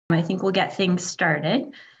I think we'll get things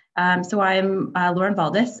started. So I'm Lauren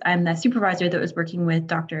Valdis. I'm the supervisor that was working with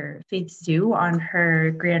Dr. Faith Zhu on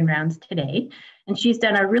her grand rounds today. And she's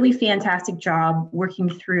done a really fantastic job working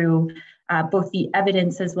through both the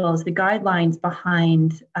evidence as well as the guidelines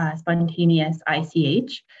behind spontaneous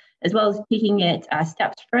ICH, as well as taking it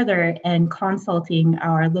steps further and consulting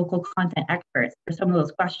our local content experts for some of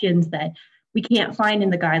those questions that we can't find in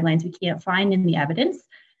the guidelines, we can't find in the evidence.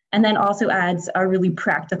 And then also adds a really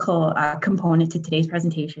practical component to today's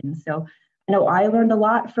presentation. So I know I learned a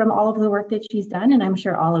lot from all of the work that she's done, and I'm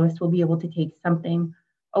sure all of us will be able to take something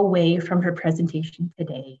away from her presentation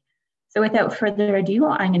today. So without further ado,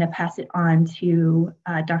 I'm going to pass it on to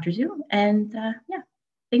Dr. Zhu. And yeah,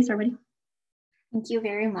 thanks everybody. Thank you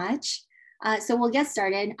very much. So we'll get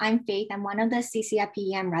started. I'm Faith. I'm one of the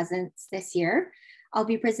CCFPEM residents this year. I'll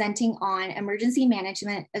be presenting on emergency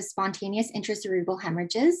management of spontaneous intracerebral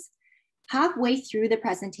hemorrhages. Halfway through the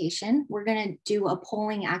presentation, we're going to do a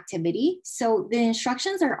polling activity. So the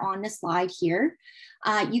instructions are on the slide here.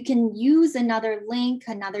 You can use another link,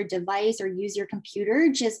 another device, or use your computer.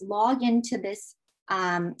 Just log into this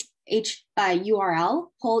URL,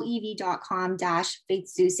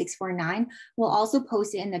 pollev.com/faithzhu649. We'll also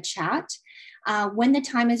post it in the chat. When the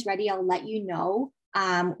time is ready, I'll let you know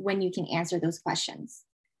when you can answer those questions.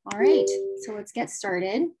 All right, so let's get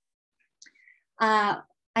started.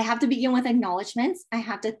 I have to begin with acknowledgements. I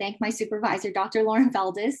have to thank my supervisor, Dr. Lauren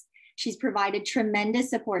Valdis. She's provided tremendous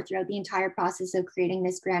support throughout the entire process of creating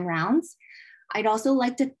this grand rounds. I'd also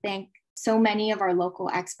like to thank so many of our local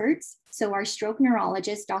experts. So our stroke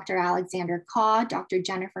neurologist, Dr. Alexander Kaw, Dr.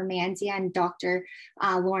 Jennifer Manzia, and Dr.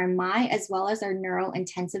 Lauren Mai, as well as our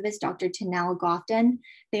neurointensivist, Dr. Tanel Gofton.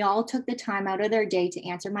 They all took the time out of their day to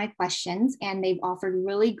answer my questions, and they've offered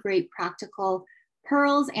really great practical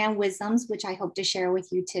pearls and wisdoms, which I hope to share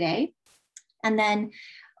with you today. And then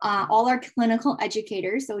all our clinical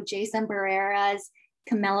educators, so Jason Barreras,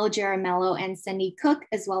 Camilo Jaramello, and Cindy Cook,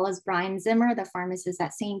 as well as Brian Zimmer, the pharmacist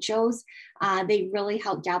at St. Joe's. They really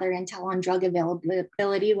helped gather intel on drug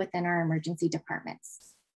availability within our emergency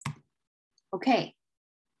departments. Okay,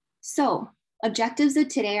 so objectives of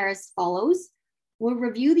today are as follows. We'll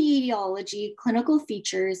review the etiology, clinical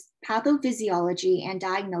features, pathophysiology, and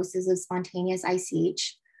diagnosis of spontaneous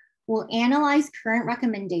ICH. We'll analyze current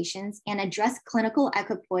recommendations and address clinical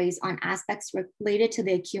equipoise on aspects related to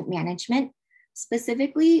the acute management,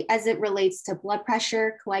 specifically as it relates to blood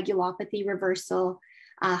pressure, coagulopathy reversal,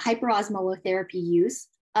 hyperosmolotherapy use,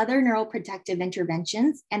 other neuroprotective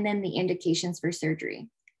interventions, and then the indications for surgery.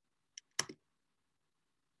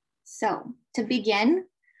 So to begin,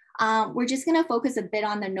 we're just going to focus a bit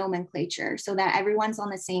on the nomenclature so that everyone's on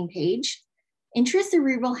the same page.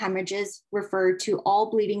 Intracerebral hemorrhages refer to all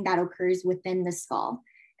bleeding that occurs within the skull.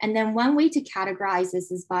 And then one way to categorize this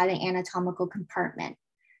is by the anatomical compartment.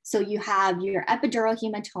 So you have your epidural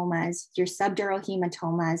hematomas, your subdural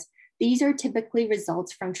hematomas. These are typically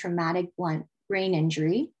results from traumatic blunt brain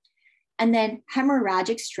injury. And then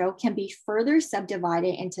hemorrhagic stroke can be further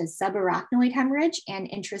subdivided into subarachnoid hemorrhage and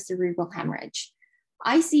intracerebral hemorrhage.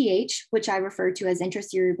 ICH, which I refer to as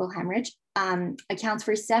intracerebral hemorrhage, accounts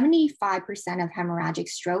for 75% of hemorrhagic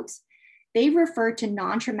strokes. They refer to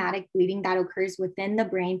non-traumatic bleeding that occurs within the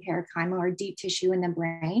brain parenchyma or deep tissue in the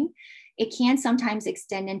brain. It can sometimes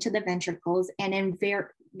extend into the ventricles, and in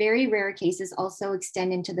very rare cases also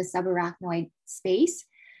extend into the subarachnoid space.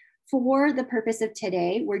 For the purpose of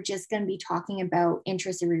today, we're just going to be talking about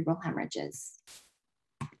intracerebral hemorrhages.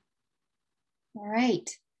 All right,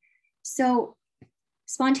 so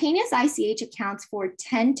spontaneous ICH accounts for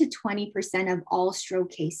 10 to 20% of all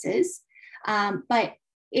stroke cases, but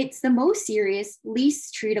it's the most serious,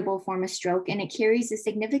 least treatable form of stroke, and it carries a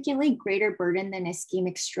significantly greater burden than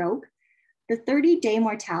ischemic stroke. The 30-day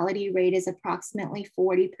mortality rate is approximately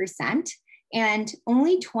 40%, and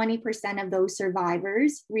only 20% of those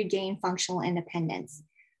survivors regain functional independence.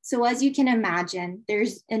 So as you can imagine,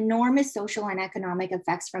 there's enormous social and economic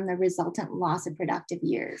effects from the resultant loss of productive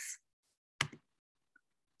years.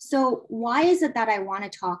 So why is it that I want to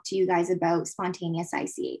talk to you guys about spontaneous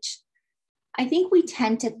ICH? I think we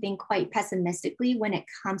tend to think quite pessimistically when it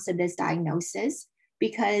comes to this diagnosis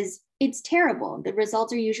because it's terrible. The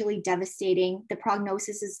results are usually devastating, the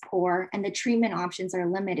prognosis is poor, and the treatment options are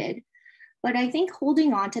limited. But I think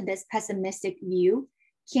holding on to this pessimistic view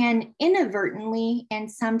can inadvertently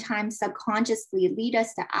and sometimes subconsciously lead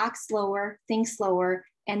us to act slower, think slower,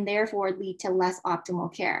 and therefore lead to less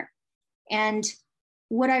optimal care. And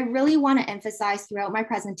what I really want to emphasize throughout my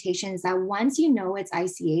presentation is that once you know it's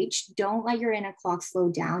ICH, don't let your inner clock slow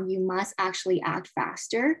down. You must actually act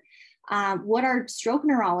faster. What our stroke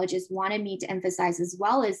neurologists wanted me to emphasize as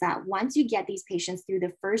well is that once you get these patients through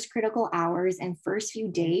the first critical hours and first few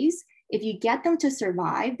days, if you get them to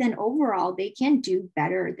survive, then overall they can do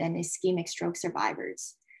better than ischemic stroke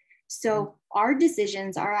survivors. So our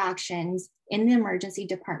decisions, our actions in the emergency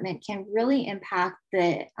department can really impact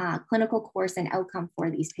the clinical course and outcome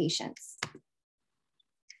for these patients.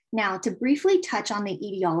 Now, to briefly touch on the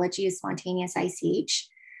etiology of spontaneous ICH,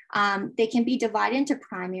 they can be divided into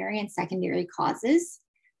primary and secondary causes.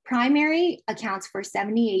 Primary accounts for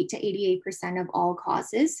 78 to 88% of all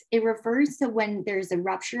causes. It refers to when there's a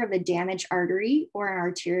rupture of a damaged artery or an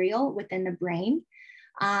arteriole within the brain.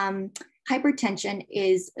 Hypertension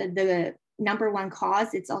is the #1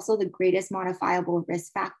 cause. It's also the greatest modifiable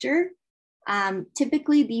risk factor.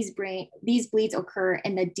 Typically, these bleeds occur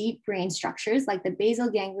in the deep brain structures like the basal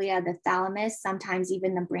ganglia, the thalamus, sometimes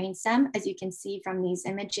even the brainstem. As you can see from these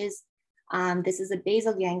images, this is the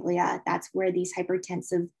basal ganglia. That's where these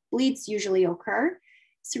hypertensive bleeds usually occur.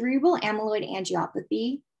 Cerebral amyloid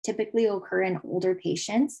angiopathy typically occur in older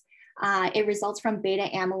patients. It results from beta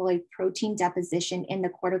amyloid protein deposition in the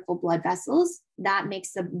cortical blood vessels. That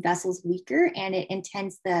makes the vessels weaker, and it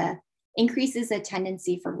increases the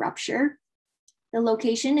tendency for rupture. The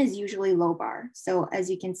location is usually lobar. So as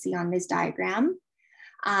you can see on this diagram,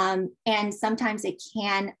 and sometimes it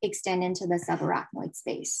can extend into the subarachnoid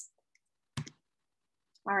space.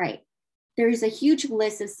 All right, there's a huge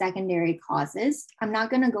list of secondary causes. I'm not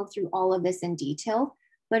gonna go through all of this in detail,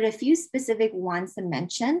 but a few specific ones to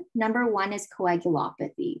mention. #1 is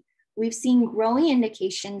coagulopathy. We've seen growing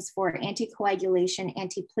indications for anticoagulation,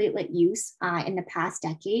 antiplatelet use in the past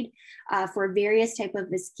decade for various types of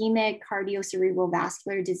ischemic cardiocerebral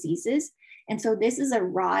vascular diseases. And so this is a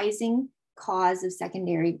rising cause of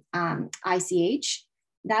secondary ICH.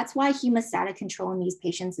 That's why hemostatic control in these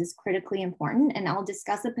patients is critically important. And I'll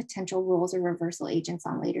discuss the potential roles of reversal agents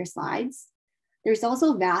on later slides. There's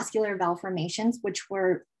also vascular malformations, which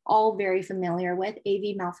we're all very familiar with: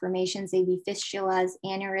 AV malformations, AV fistulas,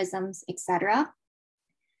 aneurysms, etc.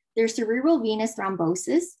 There's cerebral venous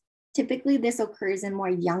thrombosis. Typically, this occurs in more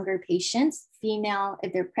younger patients, female,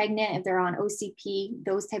 if they're pregnant, if they're on OCP,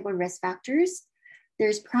 those type of risk factors.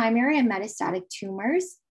 There's primary and metastatic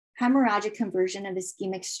tumors, hemorrhagic conversion of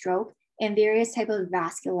ischemic stroke, and various types of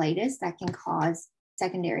vasculitis that can cause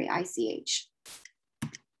secondary ICH.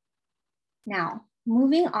 Now,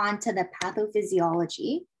 moving on to the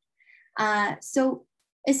pathophysiology.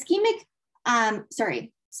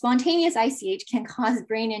 Spontaneous ICH can cause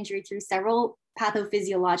brain injury through several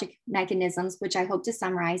pathophysiologic mechanisms, which I hope to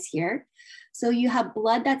summarize here. So you have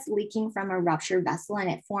blood that's leaking from a ruptured vessel and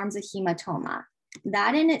it forms a hematoma.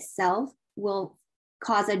 That in itself will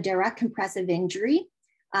cause a direct compressive injury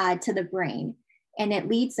to the brain. And it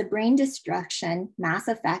leads to brain destruction, mass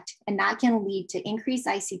effect, and that can lead to increased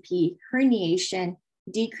ICP, herniation,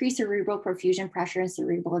 decreased cerebral perfusion pressure, and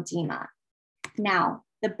cerebral edema. Now,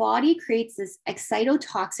 the body creates this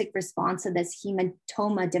excitotoxic response to this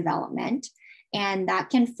hematoma development, and that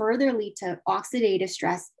can further lead to oxidative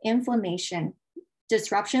stress, inflammation,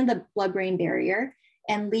 disruption of the blood-brain barrier,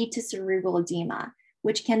 and lead to cerebral edema,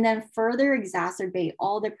 which can then further exacerbate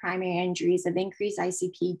all the primary injuries of increased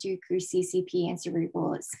ICP, decreased CCP, and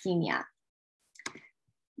cerebral ischemia.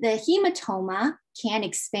 The hematoma can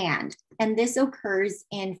expand, and this occurs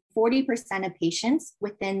in 40% of patients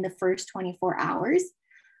within the first 24 hours.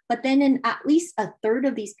 But then in at least a third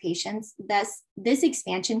of these patients, this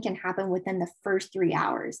expansion can happen within the first 3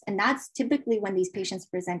 hours. And that's typically when these patients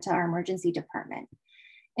present to our emergency department.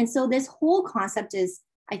 And so this whole concept is,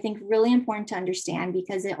 I think, really important to understand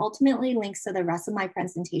because it ultimately links to the rest of my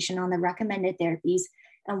presentation on the recommended therapies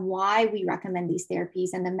and why we recommend these therapies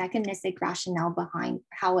and the mechanistic rationale behind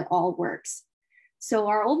how it all works. So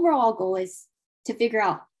our overall goal is to figure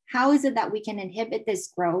out how is it that we can inhibit this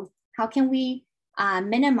growth? How can we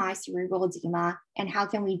minimize cerebral edema? And how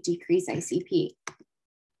can we decrease ICP?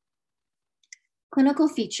 Clinical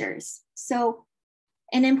features. So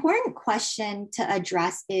an important question to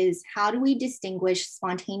address is how do we distinguish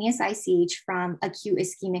spontaneous ICH from acute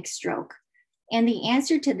ischemic stroke? And the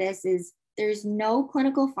answer to this is there's no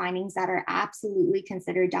clinical findings that are absolutely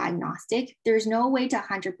considered diagnostic. There's no way to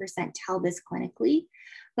 100% tell this clinically,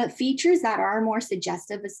 but features that are more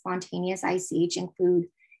suggestive of spontaneous ICH include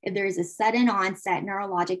if there's a sudden onset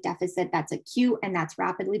neurologic deficit that's acute and that's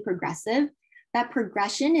rapidly progressive. That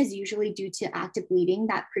progression is usually due to active bleeding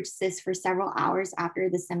that persists for several hours after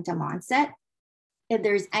the symptom onset. If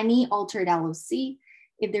there's any altered LOC,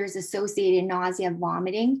 if there's associated nausea,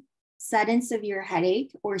 vomiting, sudden severe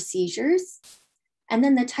headache or seizures, And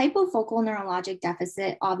then the type of focal neurologic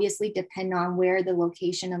deficit obviously depend on where the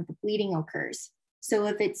location of the bleeding occurs. So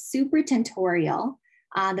if it's supratentorial,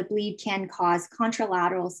 the bleed can cause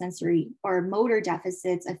contralateral sensory or motor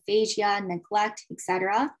deficits, aphasia, neglect,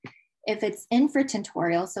 etc. If it's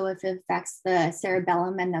infratentorial, so if it affects the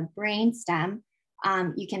cerebellum and the brain stem,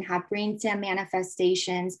 you can have brainstem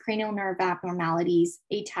manifestations, cranial nerve abnormalities,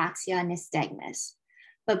 ataxia, and nystagmus.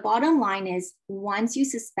 But bottom line is, once you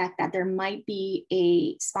suspect that there might be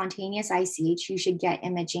a spontaneous ICH, you should get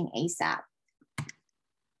imaging ASAP.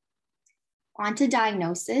 On to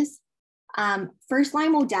diagnosis. First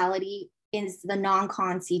line modality is the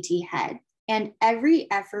non-con CT head, and every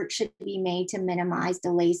effort should be made to minimize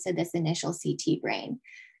delays to this initial CT brain.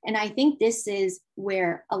 And I think this is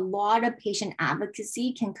where a lot of patient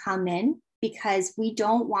advocacy can come in, because we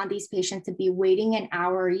don't want these patients to be waiting an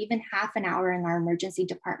hour or even half an hour in our emergency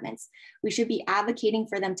departments. We should be advocating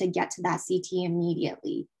for them to get to that CT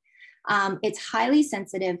immediately. It's highly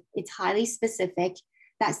sensitive, it's highly specific.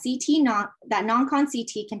 That non-con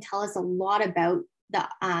CT can tell us a lot about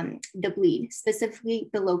the bleed, specifically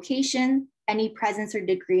the location, any presence or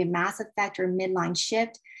degree of mass effect or midline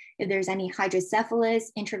shift, if there's any hydrocephalus,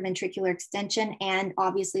 intraventricular extension, and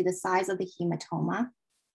obviously the size of the hematoma.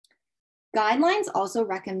 Guidelines also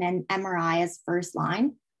recommend MRI as first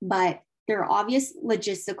line, but there are obvious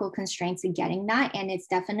logistical constraints in getting that, and it's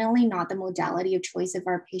definitely not the modality of choice if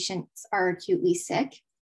our patients are acutely sick.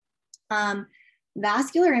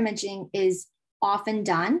 Vascular imaging is often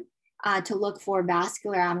done to look for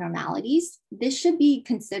vascular abnormalities. This should be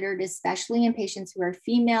considered especially in patients who are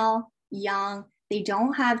female, young, they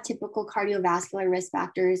don't have typical cardiovascular risk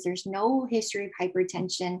factors, there's no history of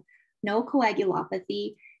hypertension, no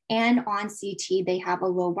coagulopathy, and on CT, they have a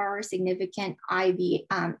lobar or significant IV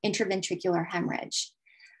intraventricular hemorrhage.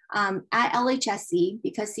 At LHSC,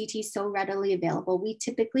 because CT is so readily available, we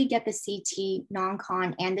typically get the CT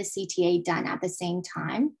non-con and the CTA done at the same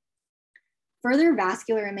time. Further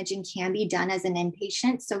vascular imaging can be done as an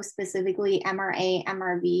inpatient, so specifically MRA,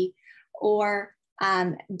 MRV, or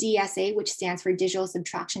DSA, which stands for digital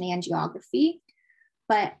subtraction angiography.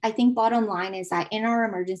 But I think bottom line is that in our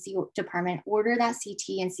emergency department, order that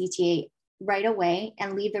CT and CTA right away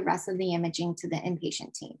and leave the rest of the imaging to the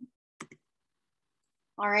inpatient team.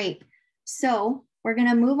 All right, so we're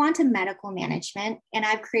gonna move on to medical management, and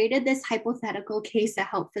I've created this hypothetical case to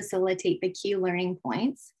help facilitate the key learning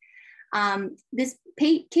points. This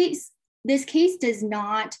case does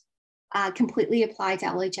not completely apply to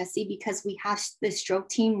LHSC because we have the stroke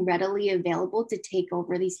team readily available to take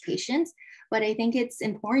over these patients. But I think it's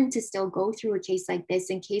important to still go through a case like this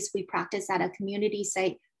in case we practice at a community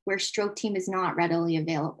site where stroke team is not readily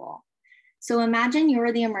available. So imagine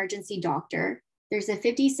you're the emergency doctor. There's a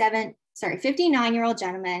 59-year-old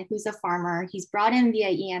gentleman who's a farmer. He's brought in via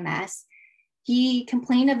EMS. He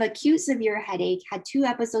complained of acute severe headache, had 2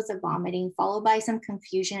 episodes of vomiting, followed by some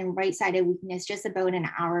confusion and right-sided weakness just about an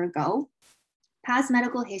hour ago. Past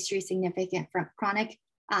medical history significant from chronic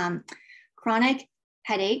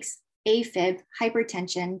headaches, AFib,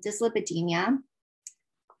 hypertension, dyslipidemia.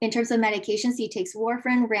 In terms of medications, he takes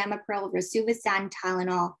warfarin, ramipril, rosuvastatin,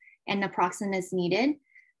 Tylenol, and naproxen as needed.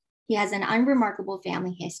 He has an unremarkable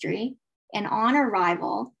family history. And on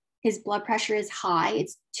arrival, his blood pressure is high.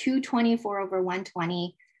 It's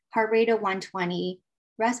 224/120, heart rate of 120,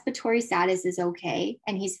 respiratory status is okay,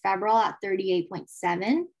 and he's febrile at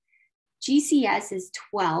 38.7. GCS is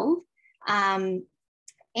 12,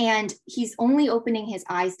 and he's only opening his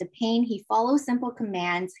eyes to pain. He follows simple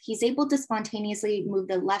commands. He's able to spontaneously move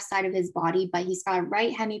the left side of his body, but he's got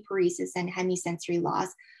right hemiparesis and hemisensory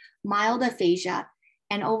loss, mild aphasia,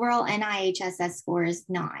 and overall NIHSS score is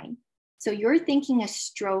 9. So you're thinking a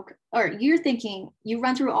stroke, or you're thinking, you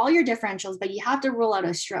run through all your differentials, but you have to rule out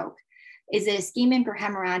a stroke. Is it ischemic or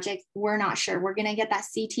hemorrhagic? We're not sure. We're gonna get that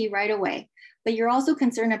CT right away. But you're also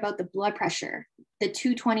concerned about the blood pressure, the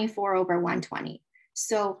 224/120.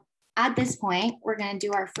 So at this point, we're gonna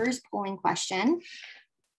do our first polling question.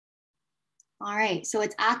 All right, so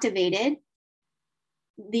it's activated.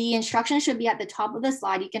 The instructions should be at the top of the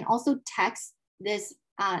slide. You can also text this,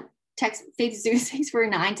 text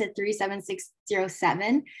FAITH0649 to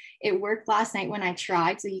 37607. It worked last night when I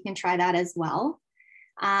tried, so you can try that as well.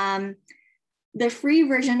 The free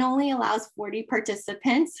version only allows 40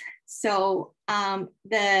 participants, so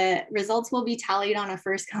the results will be tallied on a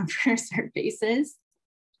first come first served basis.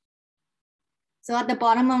 So at the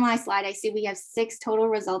bottom of my slide, I see we have 6 total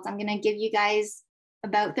results. I'm gonna give you guys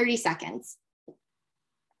about 30 seconds.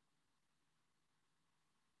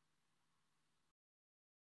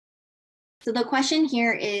 So the question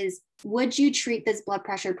here is, would you treat this blood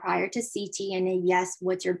pressure prior to CT? And a yes,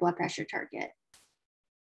 what's your blood pressure target?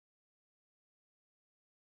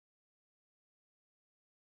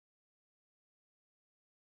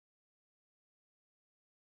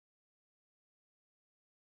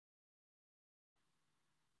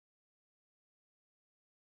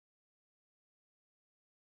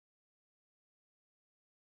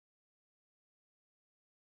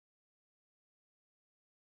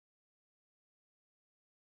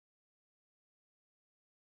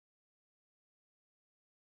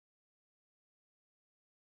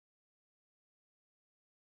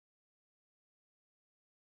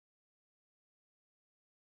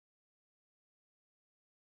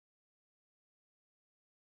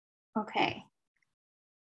 Okay.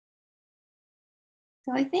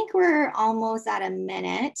 So I think we're almost at a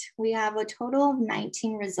minute. We have a total of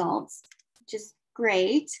 19 results, which is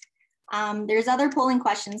great. There's other polling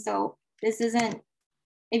questions, so this isn't,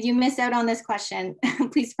 if you miss out on this question,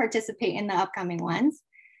 please participate in the upcoming ones.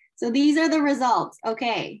 So these are the results,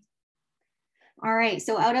 okay. All right,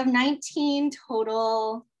 so out of 19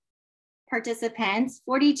 total participants,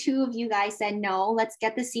 42 of you guys said no, let's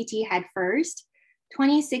get the CT head first.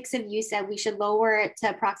 26 of you said we should lower it to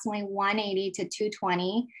approximately 180 to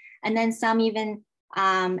 220. And then some even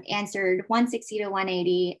answered 160 to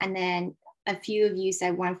 180. And then a few of you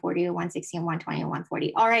said 140 to 160 and 120 and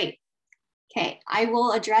 140. All right. Okay, I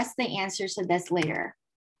will address the answers to this later.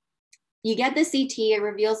 You get the CT, it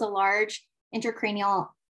reveals a large intracranial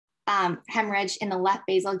hemorrhage in the left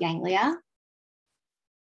basal ganglia.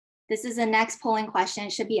 This is the next polling question.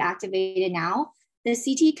 It should be activated now. The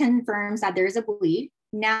CT confirms that there is a bleed.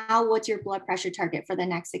 Now, what's your blood pressure target for the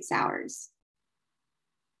next 6 hours?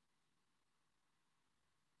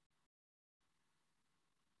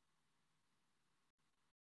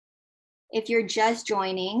 If you're just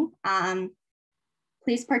joining,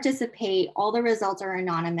 please participate. All the results are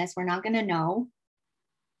anonymous. We're not going to know.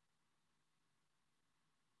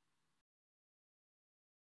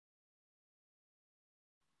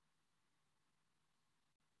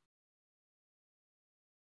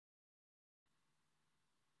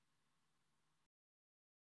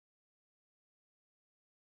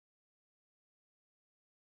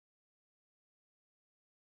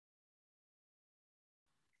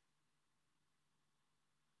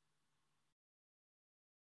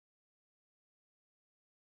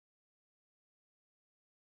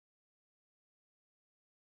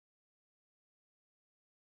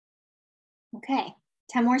 Okay,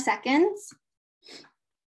 10 more seconds.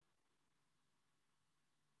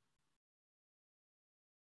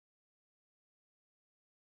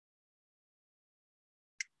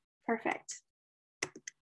 Perfect.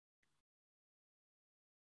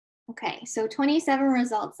 Okay, so 27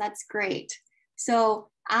 results, that's great. So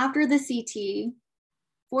after the CT,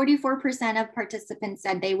 44% of participants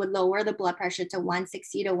said they would lower the blood pressure to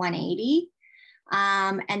 160 to 180.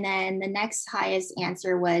 And then the next highest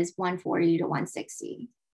answer was 140 to 160.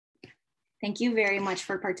 Thank you very much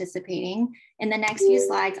for participating. In the next few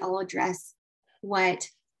slides, I'll address what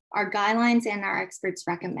our guidelines and our experts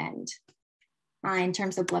recommend in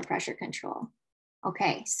terms of blood pressure control.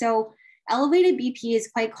 Okay, so elevated BP is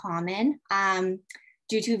quite common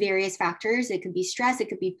due to various factors. It could be stress, it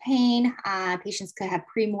could be pain. Patients could have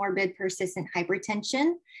premorbid persistent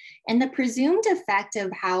hypertension. And the presumed effect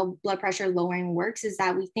of how blood pressure lowering works is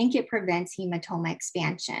that we think it prevents hematoma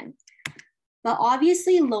expansion. But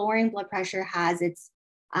obviously lowering blood pressure has its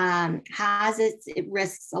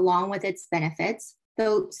risks along with its benefits.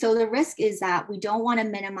 So the risk is that we don't want to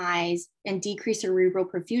minimize and decrease cerebral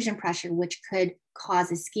perfusion pressure, which could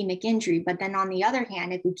cause ischemic injury. But then on the other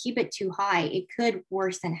hand, if we keep it too high, it could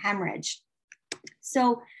worsen hemorrhage.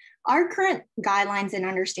 So our current guidelines and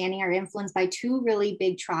understanding are influenced by two really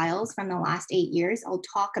big trials from the last 8 years. I'll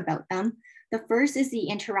talk about them. The first is the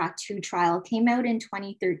Interact-2 trial, came out in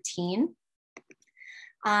 2013.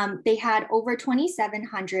 They had over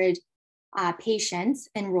 2,700 patients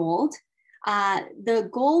enrolled. The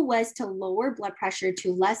goal was to lower blood pressure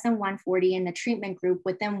to less than 140 in the treatment group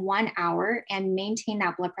within 1 hour and maintain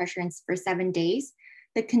that blood pressure for 7 days.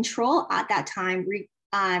 The control at that time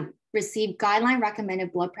received guideline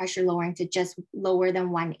recommended blood pressure lowering to just lower than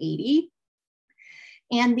 180.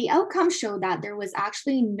 And the outcomes showed that there was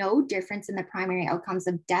actually no difference in the primary outcomes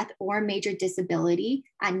of death or major disability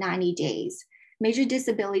at 90 days. Major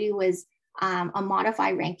disability was a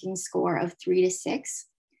modified ranking score of 3 to 6.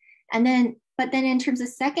 But then in terms of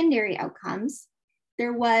secondary outcomes,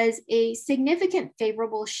 there was a significant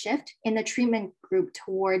favorable shift in the treatment group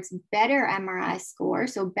towards better MRI score,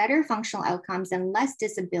 so better functional outcomes and less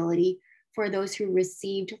disability for those who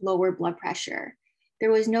received lower blood pressure.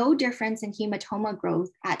 There was no difference in hematoma growth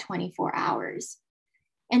at 24 hours.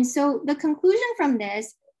 And so the conclusion from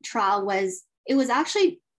this trial was, it was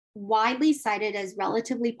actually widely cited as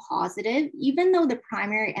relatively positive, even though the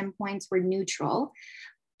primary endpoints were neutral,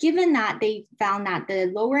 given that they found that the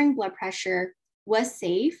lowering blood pressure was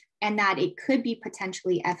safe and that it could be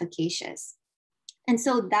potentially efficacious. And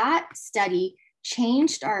so that study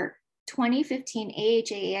changed our 2015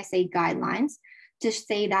 AHA-ASA guidelines to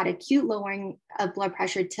say that acute lowering of blood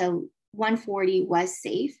pressure to 140 was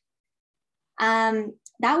safe.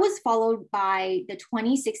 That was followed by the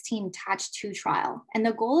 2016 ATTACH-2 trial. And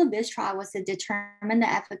the goal of this trial was to determine the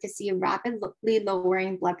efficacy of rapidly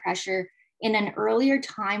lowering blood pressure in an earlier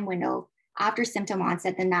time window after symptom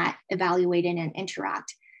onset than that evaluated in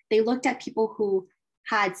Interact. They looked at people who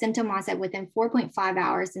had symptom onset within 4.5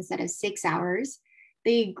 hours instead of 6 hours.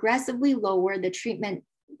 They aggressively lowered the treatment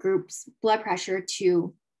group's blood pressure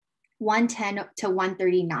to 110 to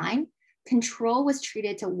 139. Control was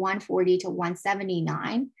treated to 140 to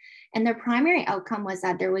 179. And the primary outcome was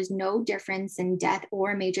that there was no difference in death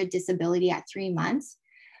or major disability at 3 months.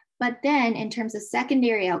 But then in terms of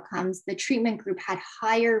secondary outcomes, the treatment group had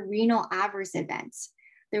higher renal adverse events.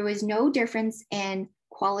 There was no difference in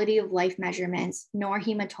quality of life measurements nor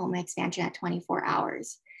hematoma expansion at 24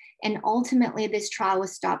 hours. And ultimately, this trial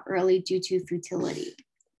was stopped early due to futility.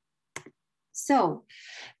 So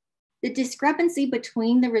the discrepancy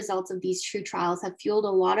between the results of these two trials have fueled a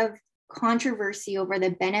lot of controversy over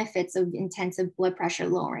the benefits of intensive blood pressure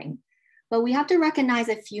lowering. But we have to recognize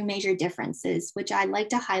a few major differences, which I'd like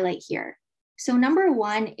to highlight here. So number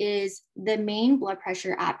one is the mean blood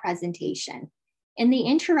pressure at presentation. In the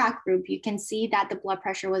Interact group, you can see that the blood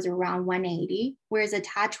pressure was around 180, whereas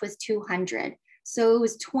ATTACH was 200. So it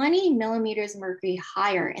was 20 millimeters mercury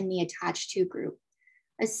higher in the ATTACH-2 group.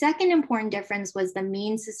 A second important difference was the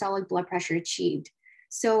mean systolic blood pressure achieved.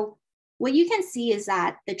 So what you can see is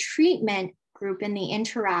that the treatment group in the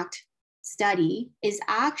Interact study is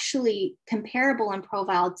actually comparable in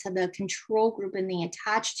profile to the control group in the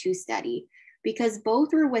ATTACH-2 study, because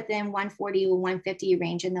both were within 140 to 150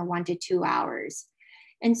 range in the 1 to 2 hours.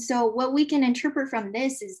 And so what we can interpret from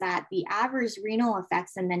this is that the adverse renal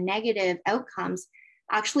effects and the negative outcomes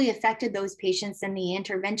actually affected those patients in the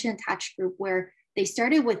intervention ATTACH group, where they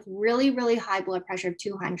started with really, really high blood pressure of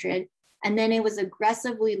 200, and then it was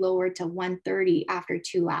aggressively lowered to 130 after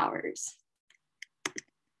 2 hours.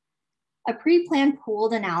 A pre-planned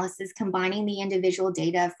pooled analysis combining the individual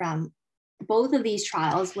data from both of these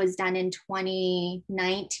trials was done in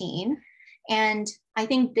 2019. And I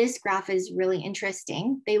think this graph is really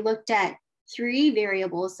interesting. They looked at 3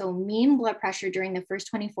 variables, so mean blood pressure during the first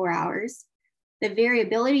 24 hours, the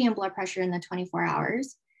variability in blood pressure in the 24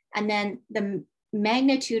 hours, and then the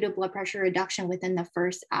magnitude of blood pressure reduction within the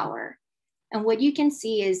first hour. And what you can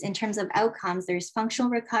see is in terms of outcomes, there's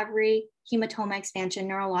functional recovery, hematoma expansion,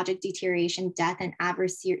 neurologic deterioration, death, and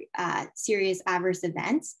serious adverse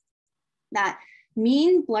events. That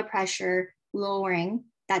mean blood pressure lowering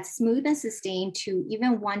that's smooth and sustained to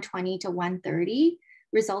even 120 to 130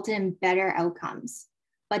 resulted in better outcomes.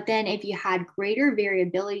 But then if you had greater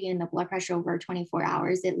variability in the blood pressure over 24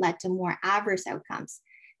 hours, it led to more adverse outcomes,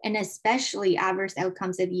 and especially adverse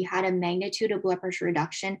outcomes if you had a magnitude of blood pressure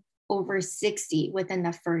reduction over 60 within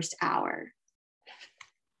the first hour.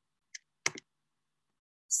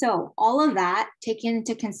 So all of that taken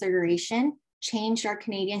into consideration changed our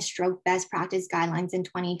Canadian stroke best practice guidelines in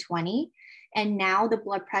 2020. And now the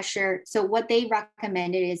blood pressure, so what they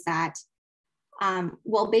recommended is that,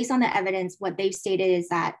 well, based on the evidence, what they've stated is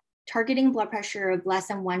that targeting blood pressure of less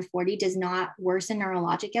than 140 does not worsen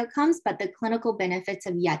neurologic outcomes, but the clinical benefits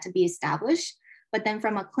have yet to be established. But then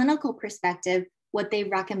from a clinical perspective, what they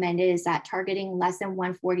recommended is that targeting less than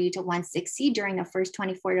 140 to 160 during the first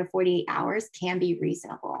 24 to 48 hours can be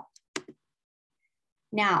reasonable.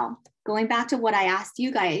 Now, going back to what I asked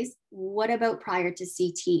you guys, what about prior to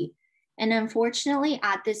CT? And unfortunately,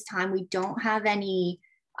 at this time, we don't have any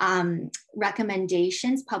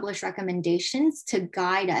recommendations, published recommendations to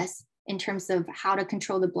guide us in terms of how to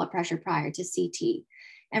control the blood pressure prior to CT.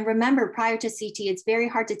 And remember, prior to CT, it's very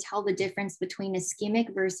hard to tell the difference between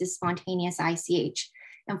ischemic versus spontaneous ICH.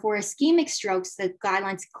 And for ischemic strokes, the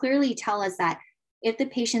guidelines clearly tell us that if the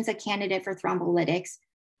patient's a candidate for thrombolytics,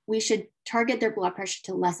 we should target their blood pressure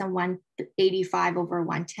to less than 185 over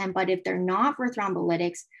 110. But if they're not for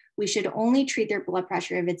thrombolytics, we should only treat their blood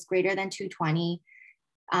pressure if it's greater than 220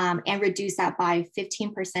 and reduce that by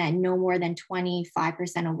 15%, no more than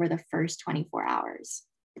 25% over the first 24 hours.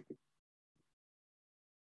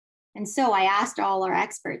 And so I asked all our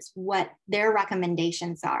experts what their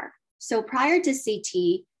recommendations are. So prior to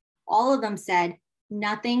CT, all of them said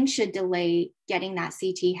nothing should delay getting that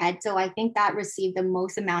CT head. So I think that received the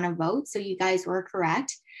most amount of votes. So you guys were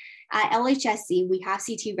correct. At LHSC, we have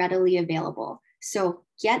CT readily available. So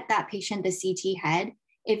get that patient the CT head.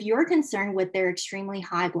 If you're concerned with their extremely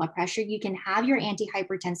high blood pressure, you can have your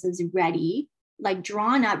antihypertensives ready, like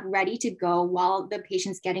drawn up, ready to go while the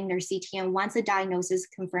patient's getting their CT. And once a diagnosis is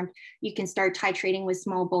confirmed, you can start titrating with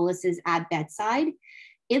small boluses at bedside.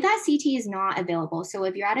 If that CT is not available, so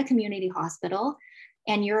if you're at a community hospital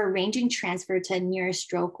and you're arranging transfer to a nearest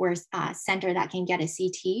stroke or center that can get a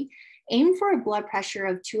CT, aim for a blood pressure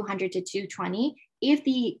of 200 to 220 if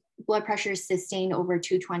the blood pressure is sustained over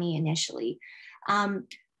 220 initially.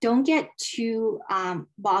 Don't get too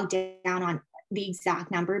bogged down on the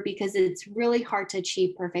exact number because it's really hard to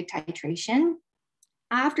achieve perfect titration.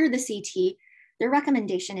 After the CT, their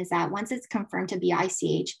recommendation is that once it's confirmed to be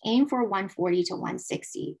ICH, aim for 140 to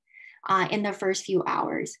 160 in the first few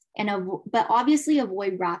hours, but obviously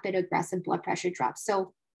avoid rapid aggressive blood pressure drops.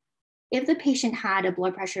 So if the patient had a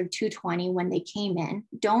blood pressure of 220 when they came in,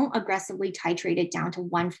 don't aggressively titrate it down to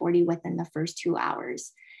 140 within the first 2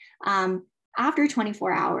 hours. After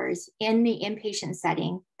 24 hours in the inpatient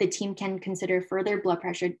setting, the team can consider further blood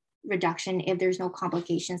pressure reduction if there's no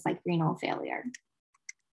complications like renal failure.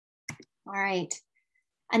 All right.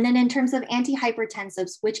 And then in terms of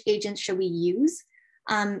antihypertensives, which agents should we use?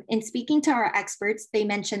 In speaking to our experts, they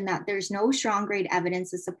mentioned that there's no strong grade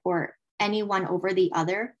evidence to support any one over the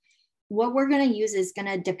other. What we're going to use is going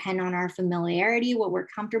to depend on our familiarity, what we're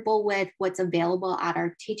comfortable with, what's available at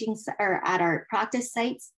our teaching or at our practice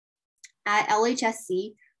sites. At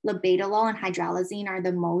LHSC, labetalol and hydralazine are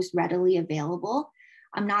the most readily available.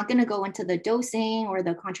 I'm not going to go into the dosing or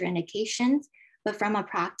the contraindications, but from a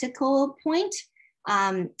practical point,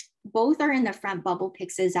 both are in the front bubble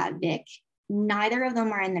pyxis at Vic. Neither of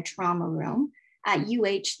them are in the trauma room. At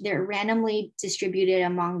UH, they're randomly distributed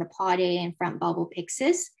among the pod A and front bubble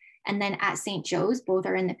pyxis. And then at St. Joe's, both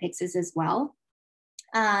are in the pyxis as well.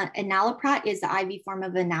 Enalaprate is the IV form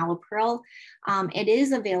of enalapril. It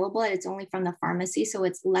is available, it's only from the pharmacy, so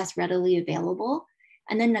it's less readily available.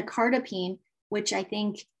 And then nicardipine, which I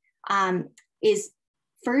think is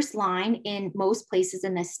first line in most places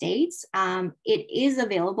in the States. It is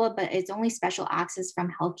available, but it's only special access from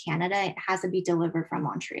Health Canada. It has to be delivered from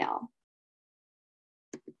Montreal.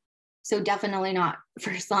 So definitely not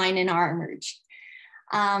first line in our emerge.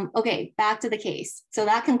 Okay, back to the case. So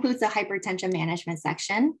that concludes the hypertension management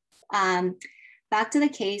section. Back to the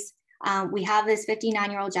case, we have this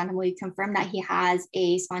 59-year-old gentleman. We confirmed that he has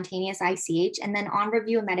a spontaneous ICH, and then on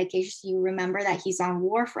review of medications, you remember that he's on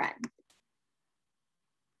warfarin.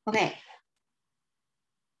 Okay,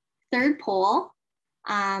 third poll.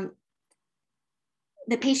 The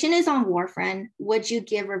patient is on warfarin. Would you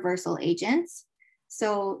give reversal agents?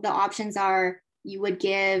 So the options are you would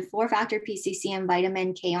give 4-factor PCC and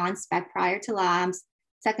vitamin K on spec prior to labs.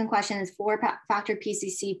 Second question is 4-factor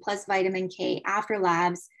PCC plus vitamin K after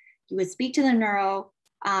labs. You would speak to the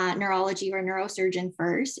neurology or neurosurgeon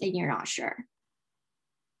first, and you're not sure.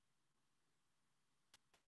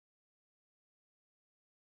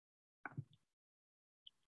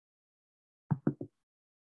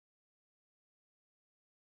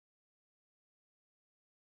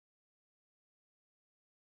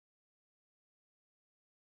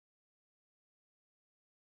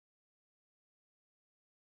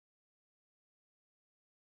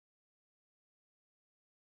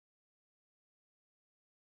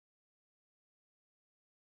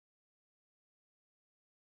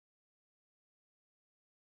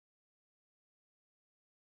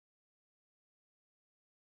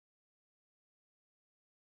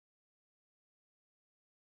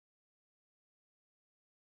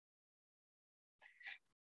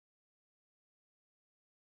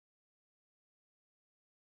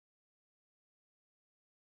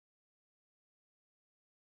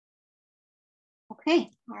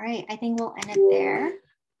 Okay, all right, I think we'll end it there.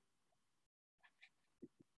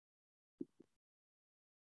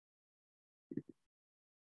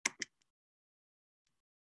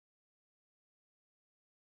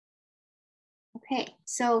 Okay,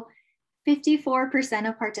 so 54%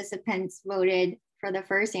 of participants voted for the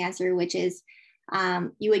first answer, which is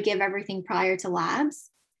you would give everything prior to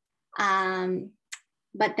labs.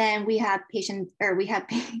 But then we have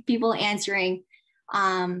people answering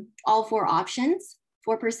all 4 options.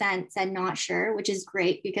 4% said not sure, which is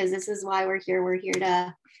great because this is why we're here. We're here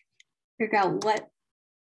to figure out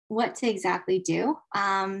what to exactly do.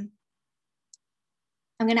 I'm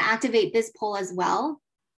going to activate this poll as well.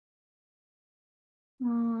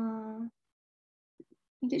 I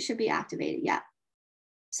think it should be activated. Yeah.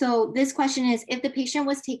 So this question is, if the patient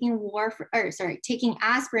was taking taking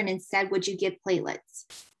aspirin instead, would you give platelets?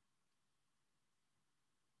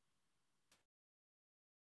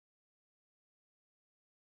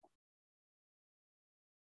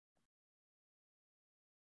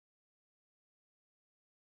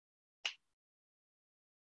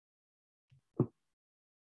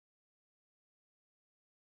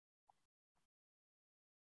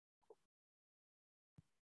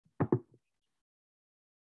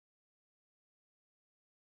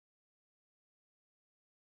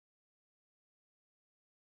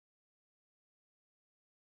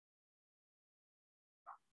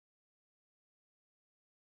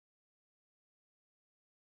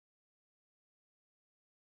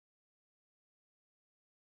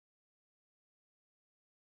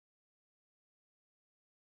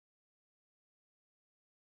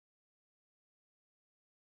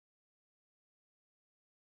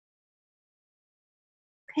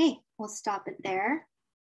 Okay, we'll stop it there.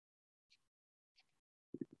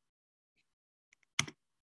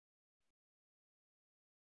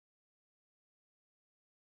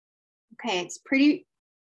 Okay, it's pretty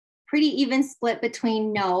even split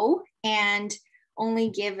between no and only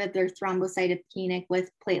give if they're thrombocytopenic with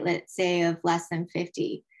platelets, say, of less than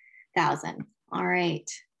 50,000. All right.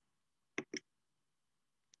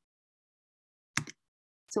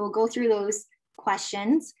 So we'll go through those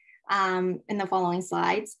questions in the following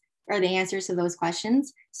slides, or the answers to those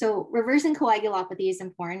questions. So reversing coagulopathy is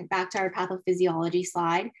important. Back to our pathophysiology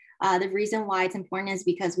slide. The reason why it's important is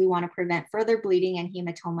because we want to prevent further bleeding and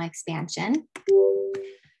hematoma expansion.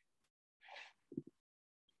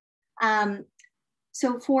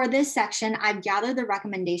 So for this section, I've gathered the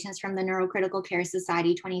recommendations from the Neurocritical Care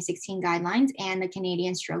Society 2016 guidelines and the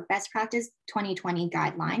Canadian Stroke Best Practice 2020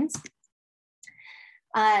 guidelines.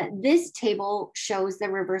 This table shows the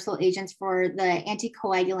reversal agents for the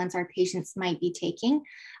anticoagulants our patients might be taking,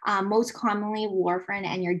 most commonly warfarin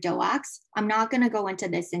and your DOACs. I'm not going to go into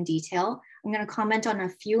this in detail. I'm going to comment on a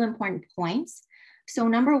few important points. So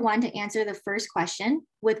number one, to answer the first question,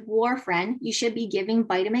 with warfarin, you should be giving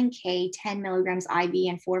vitamin K 10 milligrams IV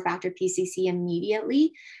and 4-factor PCC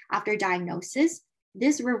immediately after diagnosis.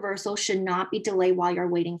 This reversal should not be delayed while you're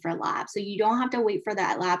waiting for a lab. So you don't have to wait for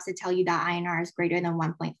that labs to tell you that INR is greater than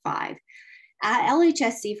 1.5. At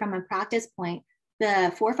LHSC, from a practice point,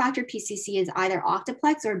 the 4-factor PCC is either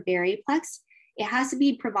octaplex or baryplex. It has to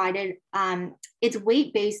be provided, it's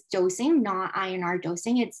weight-based dosing, not INR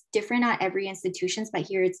dosing. It's different at every institution, but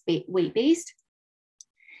here it's weight-based.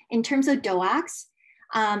 In terms of DOACs,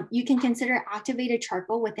 you can consider activated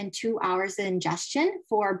charcoal within 2 hours of ingestion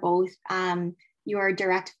for both your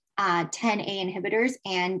direct 10A inhibitors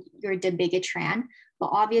and your dabigatran, but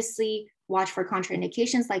obviously watch for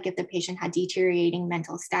contraindications, like if the patient had deteriorating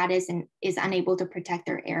mental status and is unable to protect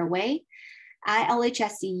their airway. At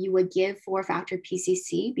LHSC, you would give 4-factor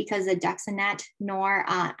PCC because the Dexanet nor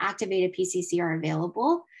activated PCC are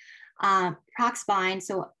available. Proxbine,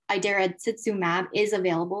 so idarucizumab, is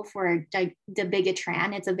available for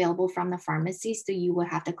dabigatran. It's available from the pharmacy, so you would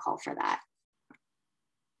have to call for that.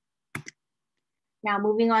 Now,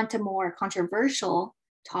 moving on to more controversial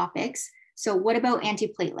topics. So what about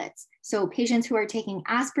antiplatelets? So patients who are taking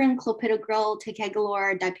aspirin, clopidogrel,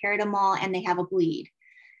 ticagrelor, dipyridamole, and they have a bleed.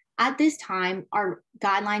 At this time, our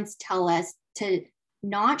guidelines tell us to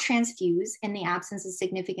not transfuse in the absence of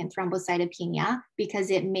significant thrombocytopenia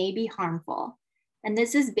because it may be harmful. And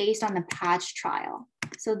this is based on the PATCH trial.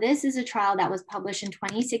 So this is a trial that was published in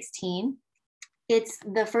 2016. It's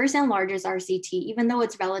the first and largest RCT, even though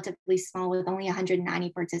it's relatively small with only 190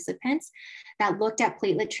 participants, that looked at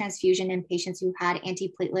platelet transfusion in patients who had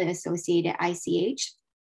antiplatelet associated ICH.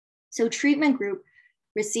 So treatment group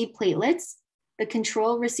received platelets. The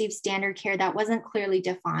control received standard care that wasn't clearly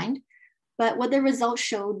defined. But what the results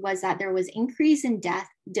showed was that there was increase in death,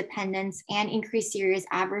 dependence, and increased serious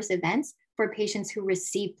adverse events for patients who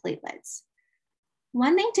received platelets.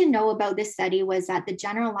 One thing to know about this study was that the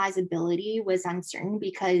generalizability was uncertain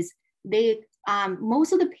because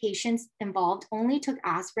most of the patients involved only took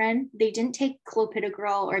aspirin. They didn't take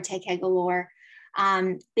clopidogrel or ticagrelor.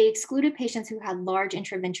 They excluded patients who had large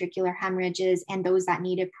intraventricular hemorrhages and those that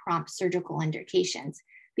needed prompt surgical indications.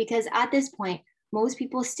 Because at this point, most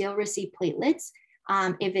people still receive platelets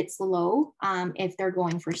if it's low, if they're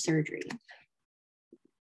going for surgery.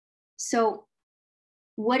 So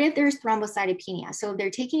what if there's thrombocytopenia? So if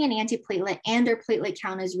they're taking an antiplatelet and their platelet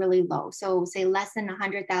count is really low, so say less than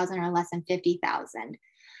 100,000 or less than 50,000.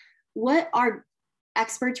 What our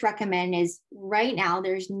experts recommend is right now,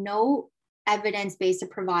 there's no evidence based to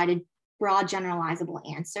provide a broad generalizable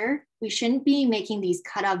answer. We shouldn't be making these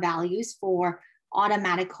cutoff values for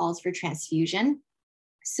automatic calls for transfusion.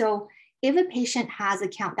 So if a patient has a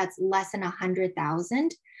count that's less than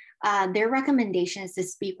 100,000, their recommendation is to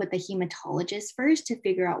speak with the hematologist first to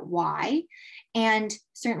figure out why, and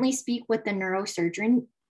certainly speak with the neurosurgeon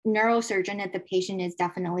if the patient is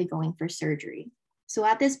definitely going for surgery. So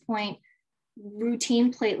at this point,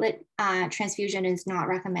 routine platelet transfusion is not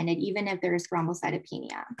recommended, even if there is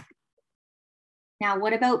thrombocytopenia. Now,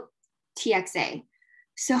 what about TXA?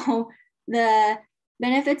 So the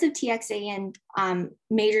benefits of TXA in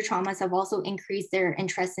major traumas have also increased their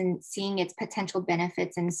interest in seeing its potential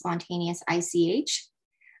benefits in spontaneous ICH.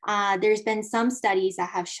 There's been some studies that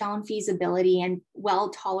have shown feasibility and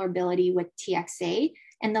well tolerability with TXA,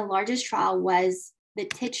 and the largest trial was the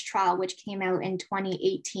TITCH trial, which came out in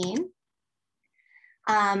 2018.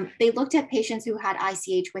 They looked at patients who had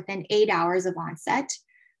ICH within 8 hours of onset.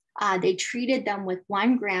 They treated them with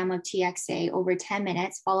 1 gram of TXA over 10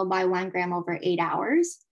 minutes, followed by 1 gram over 8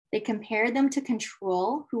 hours. They compared them to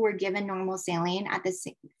control who were given normal saline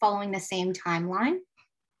following the same timeline.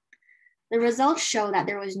 The results show that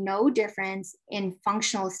there was no difference in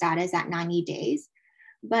functional status at 90 days,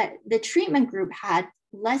 but the treatment group had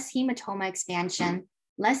less hematoma expansion,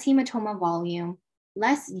 less hematoma volume,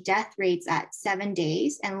 less death rates at 7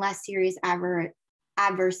 days, and less serious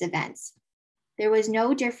adverse events. There was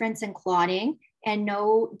no difference in clotting and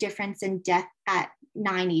no difference in death at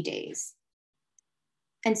 90 days.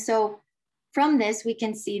 And so from this, we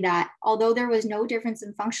can see that although there was no difference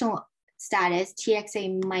in functional status,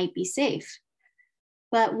 TXA might be safe.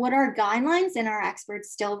 But what our guidelines and our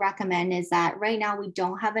experts still recommend is that right now we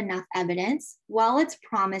don't have enough evidence. While it's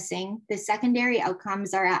promising, the secondary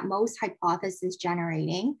outcomes are at most hypothesis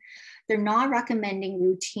generating. They're not recommending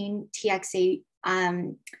routine TXA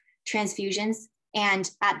transfusions.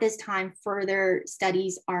 And at this time, further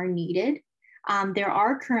studies are needed. There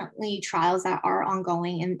are currently trials that are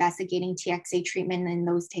ongoing investigating TXA treatment in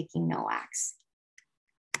those taking NOACs.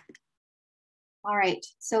 All right,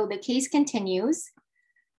 so the case continues.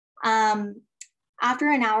 After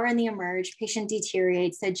an hour in the emerge, patient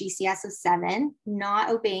deteriorates to GCS of 7, not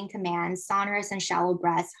obeying commands, sonorous and shallow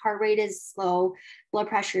breaths, heart rate is slow, blood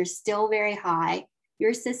pressure is still very high.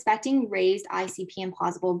 You're suspecting raised ICP and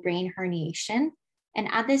possible brain herniation. And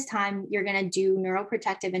at this time, you're gonna do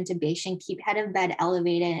neuroprotective intubation, keep head of bed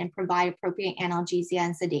elevated, and provide appropriate analgesia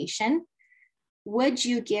and sedation. Would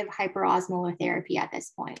you give hyperosmolar therapy at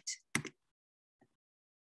this point?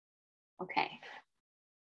 Okay.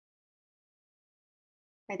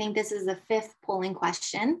 I think this is the 5th polling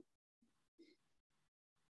question.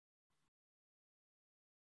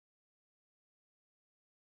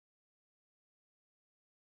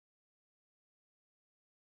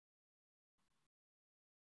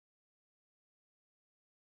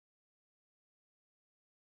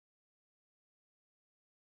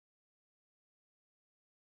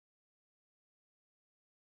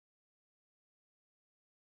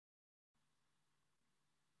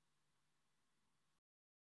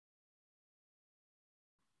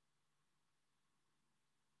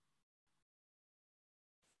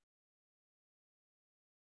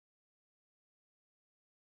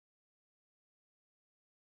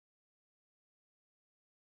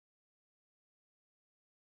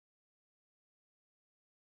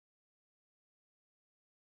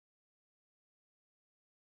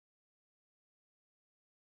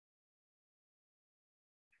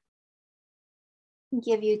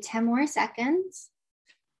 Give you 10 more seconds.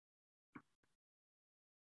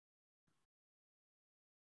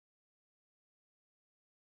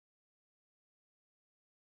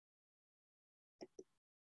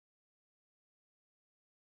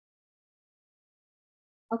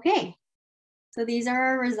 Okay, so these are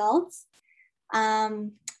our results.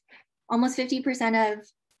 Almost 50% of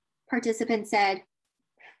participants said,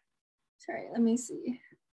 sorry, let me see,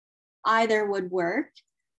 either would work.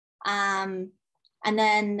 And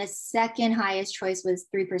then the second highest choice was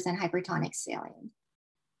 3% hypertonic saline,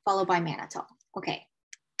 followed by mannitol. Okay.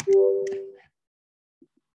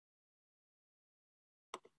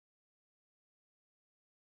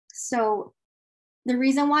 So the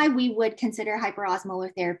reason why we would consider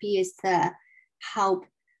hyperosmolar therapy is to help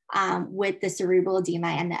with the cerebral edema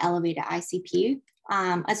and the elevated ICP.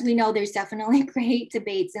 As we know, there's definitely great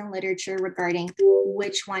debates in literature regarding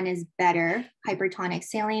which one is better, hypertonic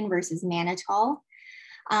saline versus mannitol.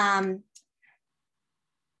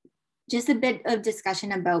 Just a bit of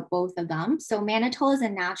discussion about both of them. So mannitol is a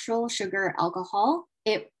natural sugar alcohol.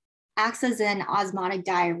 It acts as an osmotic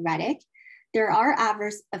diuretic. There are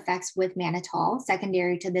adverse effects with mannitol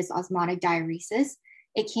secondary to this osmotic diuresis.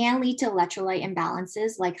 It can lead to electrolyte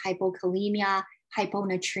imbalances like hypokalemia,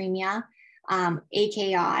 hyponatremia.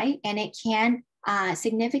 AKI, and it can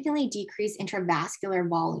significantly decrease intravascular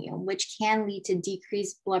volume, which can lead to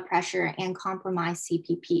decreased blood pressure and compromised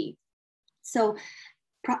CPP. So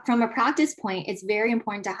from a practice point, it's very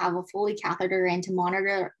important to have a Foley catheter and to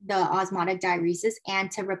monitor the osmotic diuresis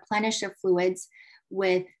and to replenish the fluids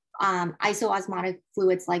with isoosmotic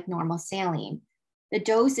fluids like normal saline. The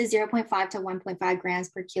dose is 0.5 to 1.5 grams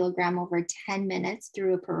per kilogram over 10 minutes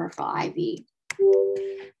through a peripheral IV.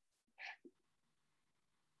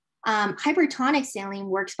 Hypertonic saline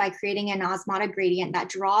works by creating an osmotic gradient that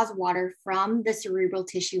draws water from the cerebral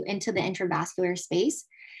tissue into the intravascular space.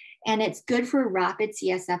 And it's good for rapid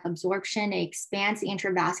CSF absorption. It expands the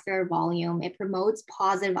intravascular volume. It promotes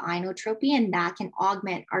positive inotropy, and that can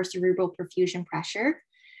augment our cerebral perfusion pressure.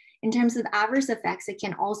 In terms of adverse effects, it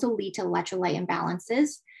can also lead to electrolyte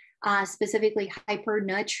imbalances, specifically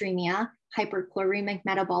hypernatremia, hyperchloremic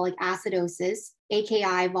metabolic acidosis,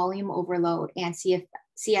 AKI volume overload, and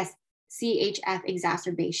CHF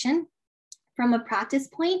exacerbation. From a practice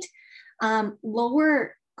point,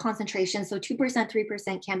 lower concentration, so 2%,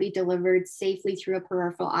 3% can be delivered safely through a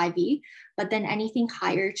peripheral IV, but then anything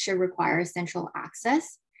higher should require central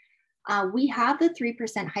access. We have the 3%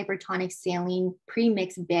 hypertonic saline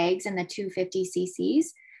pre-mixed bags in the 250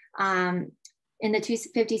 cc's, in the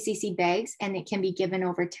 250 cc bags, and it can be given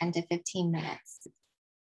over 10 to 15 minutes.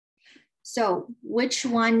 So which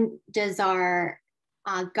one does our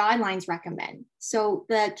guidelines recommend? So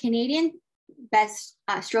the Canadian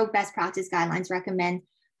stroke best practice guidelines recommend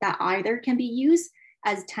that either can be used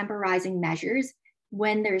as temporizing measures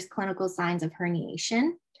when there's clinical signs of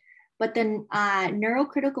herniation. But the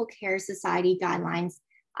Neurocritical Care Society guidelines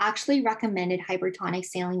actually recommended hypertonic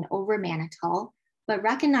saline over mannitol, but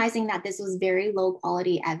recognizing that this was very low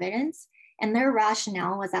quality evidence, and their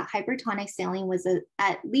rationale was that hypertonic saline was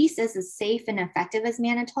at least as safe and effective as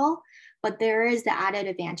mannitol, but there is the added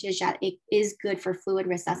advantage that it is good for fluid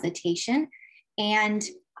resuscitation, and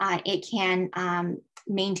it can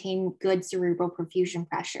maintain good cerebral perfusion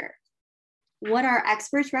pressure. What our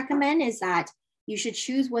experts recommend is that you should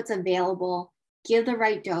choose what's available, give the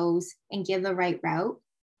right dose, and give the right route.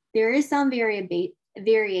 There is some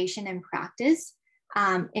variation in practice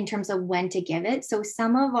in terms of when to give it. So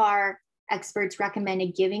some of our experts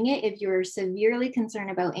recommended giving it if you're severely concerned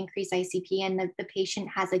about increased ICP and the patient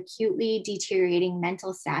has acutely deteriorating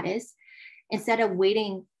mental status, instead of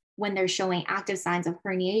waiting when they're showing active signs of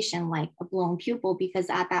herniation, like a blown pupil, because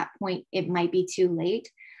at that point it might be too late.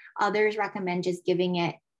 Others recommend just giving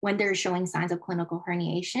it when they're showing signs of clinical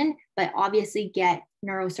herniation, but obviously get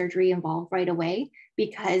neurosurgery involved right away,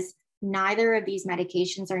 because neither of these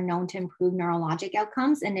medications are known to improve neurologic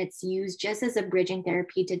outcomes, and it's used just as a bridging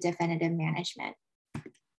therapy to definitive management.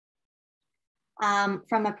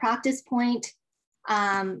 From a practice point,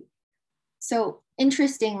 so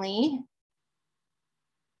interestingly,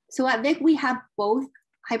 so at Vic, we have both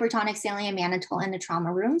hypertonic saline and mannitol in the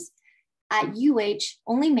trauma rooms. At UH,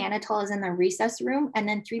 only mannitol is in the resus room, and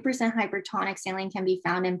then 3% hypertonic saline can be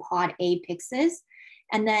found in pod A Pyxis.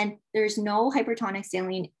 And then there's no hypertonic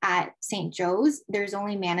saline at St. Joe's. There's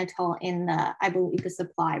only mannitol in the, I believe, the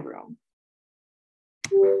supply room.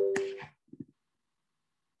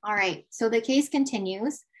 All right, so the case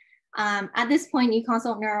continues. At this point, you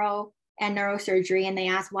consult neuro and neurosurgery, and they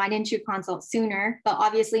ask, why didn't you consult sooner? But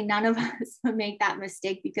obviously none of us would make that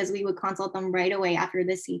mistake, because we would consult them right away after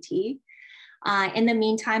the CT. In the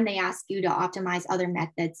meantime, they ask you to optimize other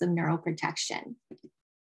methods of neuroprotection.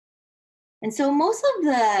 And so most of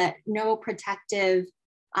the neuroprotective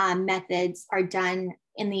methods are done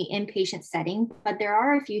in the inpatient setting, but there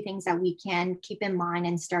are a few things that we can keep in mind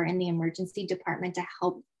and start in the emergency department to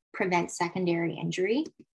help prevent secondary injury.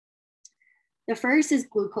 The first is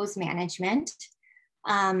glucose management.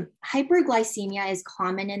 Hyperglycemia is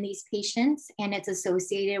common in these patients, and it's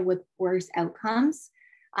associated with worse outcomes.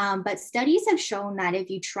 But studies have shown that if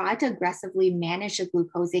you try to aggressively manage the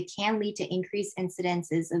glucose, it can lead to increased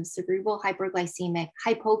incidences of cerebral hypoglycemic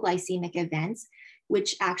events,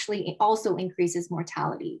 which actually also increases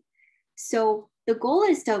mortality. So the goal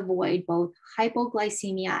is to avoid both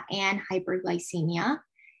hypoglycemia and hyperglycemia.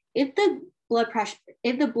 If the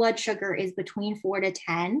blood sugar is between 4 to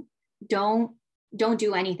 10, don't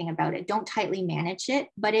do anything about it. Don't tightly manage it.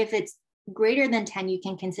 But if it's greater than 10, you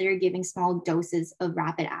can consider giving small doses of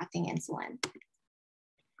rapid acting insulin. In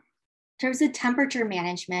terms of temperature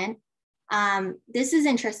management, this is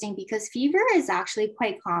interesting because fever is actually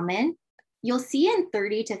quite common. You'll see in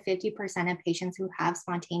 30 to 50% of patients who have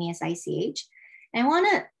spontaneous ICH. And I want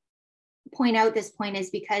to point out this point is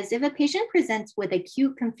because if a patient presents with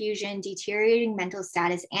acute confusion, deteriorating mental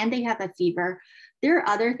status, and they have a fever, there are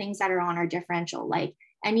other things that are on our differential, like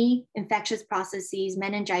any infectious processes,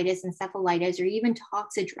 meningitis, encephalitis, or even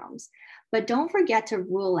toxidromes. But don't forget to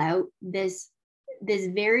rule out this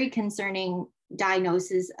very concerning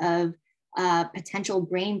diagnosis of potential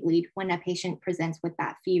brain bleed when a patient presents with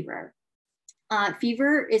that fever.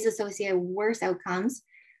 Fever is associated with worse outcomes.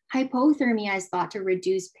 Hypothermia is thought to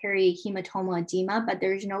reduce perihematomal edema, but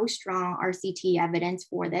there's no strong RCT evidence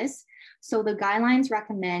for this. So the guidelines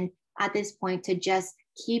recommend at this point to just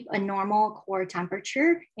keep a normal core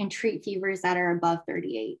temperature and treat fevers that are above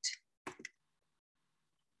 38.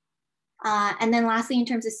 And then lastly, in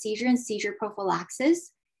terms of seizure and seizure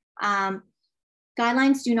prophylaxis,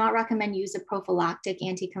 guidelines do not recommend use of prophylactic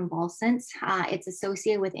anticonvulsants. It's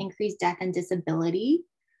associated with increased death and disability.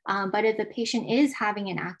 But if the patient is having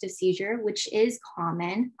an active seizure, which is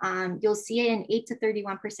common, you'll see it in 8 to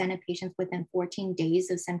 31% of patients within 14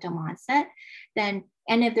 days of symptom onset. And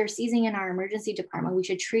if they're seizing in our emergency department, we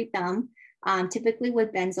should treat them typically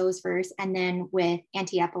with benzos first, and then with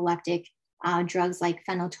anti-epileptic drugs like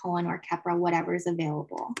phenytoin or Keppra, whatever is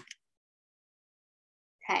available.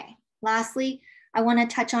 Okay, lastly, I want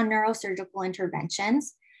to touch on neurosurgical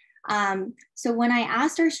interventions. So when I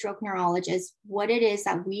asked our stroke neurologists what it is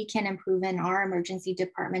that we can improve in our emergency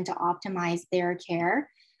department to optimize their care,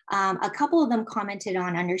 a couple of them commented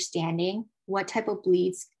on understanding what type of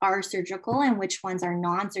bleeds are surgical and which ones are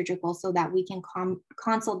non-surgical so that we can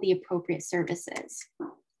consult the appropriate services.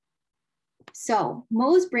 So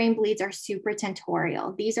most brain bleeds are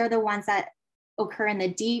supratentorial. These are the ones that occur in the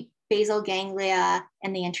deep basal ganglia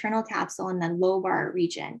and the internal capsule in the lobar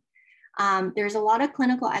region. There's a lot of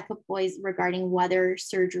clinical equipoise regarding whether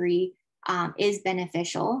surgery is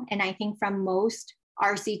beneficial. And I think from most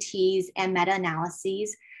RCTs and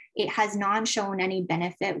meta-analyses, it has not shown any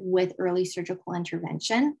benefit with early surgical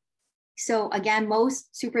intervention. So again, most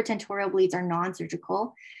supratentorial bleeds are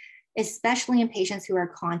non-surgical, especially in patients who are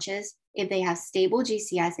conscious. If they have stable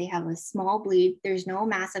GCS, they have a small bleed, there's no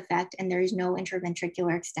mass effect, and there's no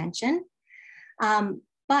intraventricular extension.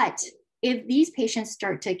 But if these patients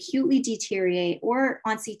start to acutely deteriorate, or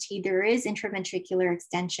on CT, there is intraventricular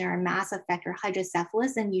extension or mass effect or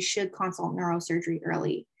hydrocephalus, then you should consult neurosurgery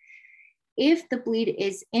early. If the bleed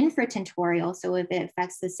is infratentorial, so if it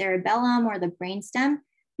affects the cerebellum or the brainstem,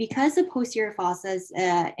 because the posterior fossa is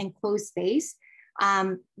enclosed space,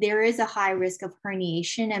 there is a high risk of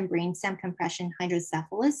herniation and brainstem compression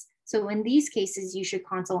hydrocephalus. So in these cases, you should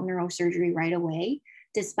consult neurosurgery right away,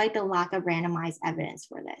 despite the lack of randomized evidence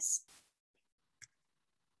for this.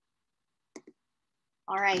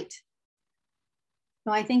 All right.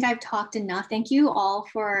 So I think I've talked enough. Thank you all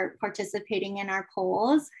for participating in our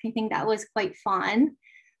polls. I think that was quite fun.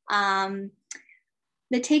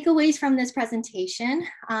 The takeaways from this presentation,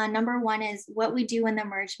 number one is what we do in the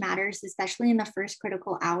emerge matters, especially in the first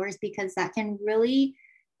critical hours, because that can really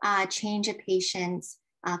change a patient's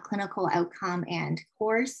clinical outcome and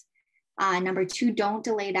course. Number two, don't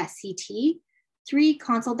delay that CT. Three,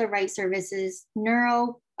 consult the right services,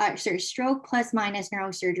 stroke plus minus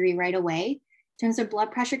neurosurgery right away. In terms of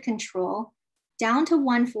blood pressure control, down to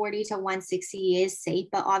 140 to 160 is safe,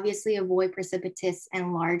 but obviously avoid precipitous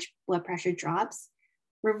and large blood pressure drops.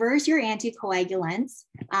 Reverse your anticoagulants,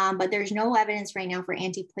 but there's no evidence right now for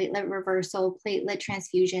antiplatelet reversal, platelet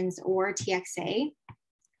transfusions, or TXA.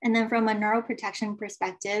 And then from a neuroprotection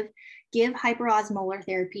perspective, give hyperosmolar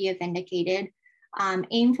therapy if indicated,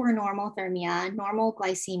 aim for normothermia, normal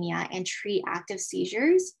glycemia, and treat active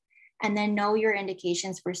seizures. And then know your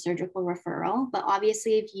indications for surgical referral. But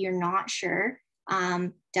obviously, if you're not sure,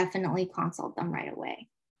 definitely consult them right away.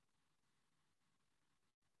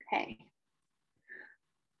 Okay.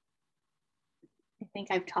 I think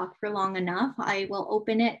I've talked for long enough. I will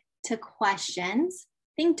open it to questions.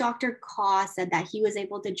 I think Dr. Kaw said that he was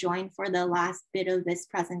able to join for the last bit of this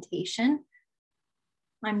presentation.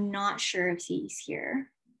 I'm not sure if he's here.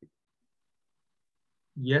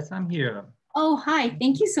 Yes, I'm here. Oh, hi.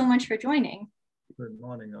 Thank you so much for joining. Good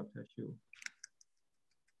morning, Dr. Xu.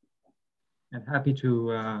 And happy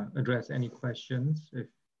to address any questions if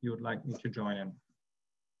you would like me to join in.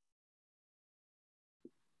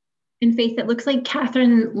 In Faith, it looks like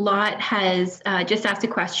Catherine Lott has just asked a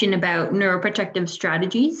question about neuroprotective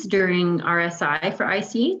strategies during RSI for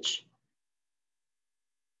ICH.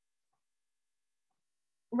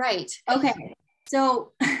 Right. Okay.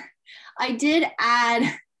 So I did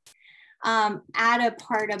add a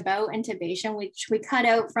part about intubation, which we cut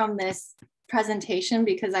out from this presentation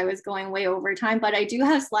because I was going way over time, but I do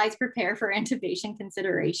have slides prepared for intubation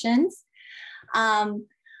considerations.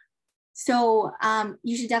 So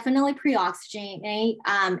you should definitely pre-oxygenate.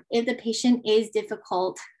 If the patient is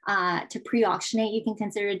difficult to pre-oxygenate, you can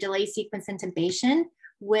consider a delay sequence intubation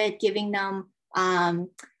with giving them a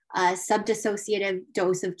subdissociative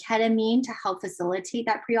dose of ketamine to help facilitate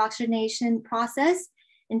that pre-oxygenation process.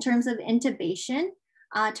 In terms of intubation,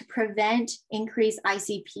 to prevent increased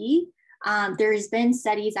ICP, there's been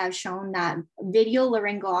studies that have shown that video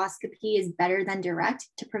laryngoscopy is better than direct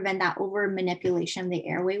to prevent that over manipulation of the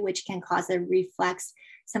airway, which can cause a reflex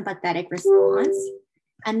sympathetic response.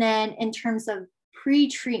 And then in terms of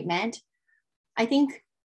pre-treatment, I think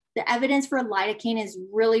the evidence for lidocaine is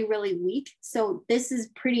really, really weak. So this is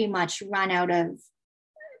pretty much run out of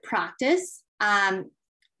practice.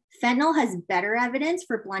 Fentanyl has better evidence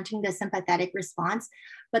for blunting the sympathetic response,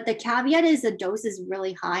 but the caveat is the dose is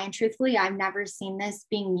really high. And truthfully, I've never seen this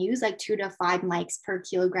being used like 2 to 5 mics per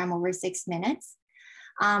kilogram over 6 minutes.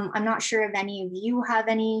 I'm not sure if any of you have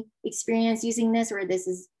any experience using this or this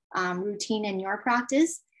is routine in your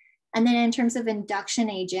practice. And then in terms of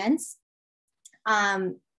induction agents,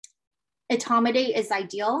 etomidate is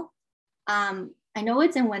ideal. I know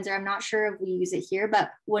it's in Windsor. I'm not sure if we use it here,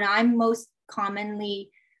 but what I'm most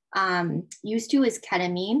commonly used to is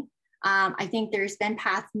ketamine. I think there's been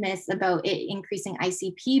past myths about it increasing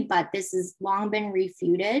ICP, but this has long been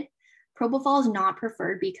refuted. Propofol is not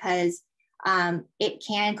preferred because it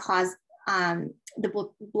can cause the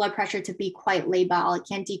blood pressure to be quite labile. It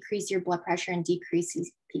can decrease your blood pressure and decrease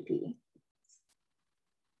PP.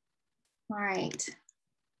 All right.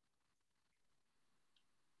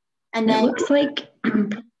 And then it looks like,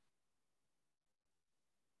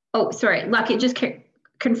 oh, sorry, Luck, it just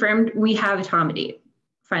confirmed we have etomidate,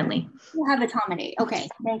 finally. You have etomidate, okay,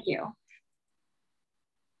 thank you.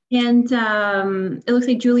 And it looks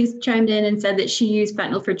like Julie's chimed in and said that she used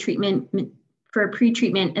fentanyl for treatment, for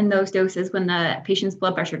pre-treatment in those doses when the patient's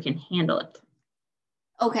blood pressure can handle it.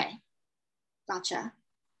 Okay, gotcha.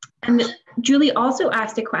 And Julie also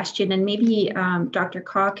asked a question, and maybe Dr.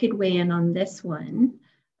 Kaw could weigh in on this one.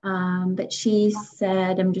 But she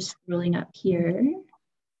said, I'm just scrolling up here,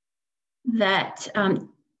 that,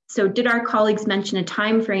 so did our colleagues mention a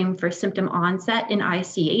time frame for symptom onset in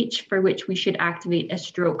ICH for which we should activate a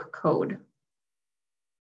stroke code?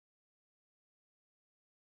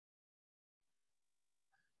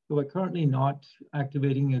 So we're currently not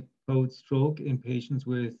activating a code stroke in patients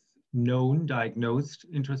with known diagnosed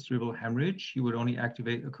intracerebral hemorrhage. You would only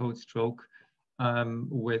activate a code stroke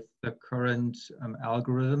with the current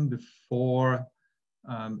algorithm before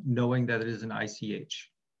knowing that it is an ICH.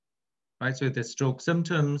 Right, so if there's stroke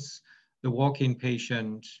symptoms, the walk-in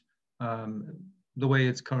patient, the way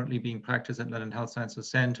it's currently being practiced at London Health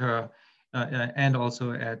Sciences Center and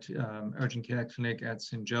also at Urgent Care Clinic at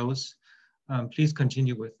St. Joe's, please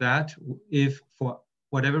continue with that. If for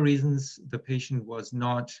whatever reasons the patient was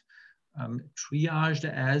not triaged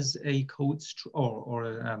as a code or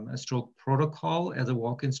a stroke protocol, as a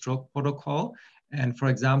walk-in stroke protocol, and for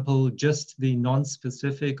example, just the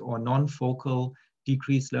non-specific or non-focal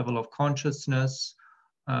decreased level of consciousness,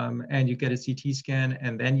 and you get a CT scan,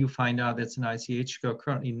 and then you find out it's an ICH. You're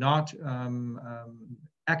currently not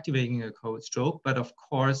activating a code stroke, but of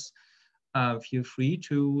course, feel free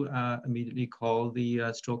to immediately call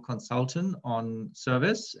the stroke consultant on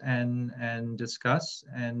service and discuss,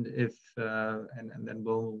 and if and then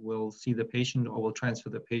we'll see the patient, or we'll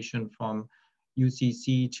transfer the patient from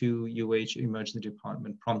UCC to UH emergency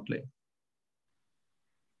department promptly.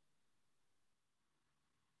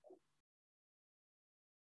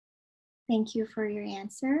 Thank you for your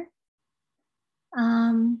answer.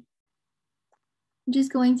 I'm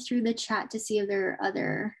just going through the chat to see if there are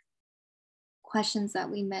other questions that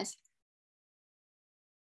we missed.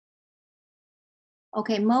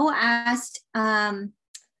 Okay, Mo asked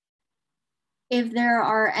if there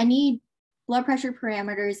are any blood pressure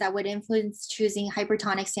parameters that would influence choosing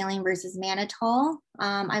hypertonic saline versus mannitol.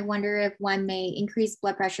 I wonder if one may increase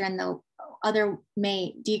blood pressure and the other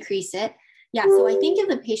may decrease it. Yeah, so I think if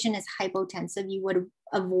the patient is hypotensive, you would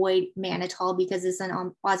avoid mannitol because it's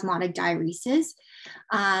an osmotic diuresis.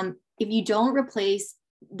 If you don't replace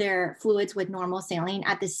their fluids with normal saline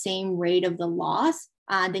at the same rate of the loss,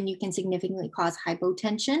 then you can significantly cause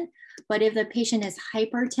hypotension. But if the patient is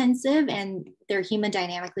hypertensive and they're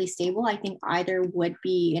hemodynamically stable, I think either would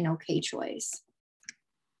be an okay choice.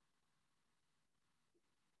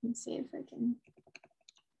 Let's see if I can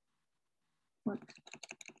look.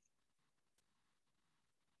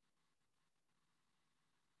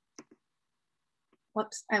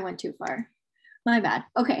 Whoops, I went too far. My bad.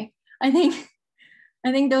 Okay, I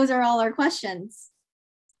think those are all our questions.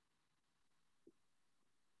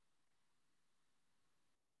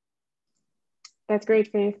 That's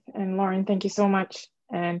great, Faith. And Lauren, thank you so much.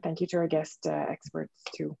 And thank you to our guest experts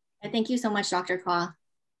too. And thank you so much, Dr. Kwa.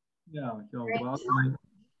 Yeah, you're welcome.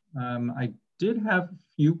 I did have a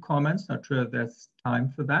few comments. Not sure if there's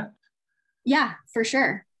time for that. Yeah, for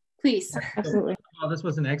sure. Please. Absolutely. Well, this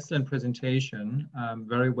was an excellent presentation.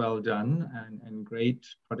 Very well done and great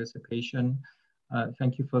participation.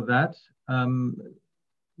 Thank you for that.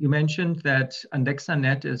 You mentioned that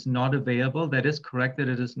Andexanet is not available. That is correct, that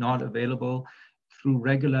it is not available through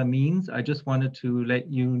regular means. I just wanted to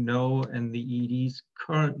let you know, and the EDs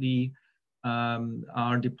currently,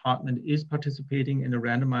 our department is participating in a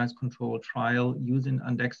randomized controlled trial using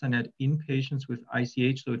Andexanet in patients with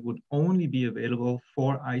ICH. So it would only be available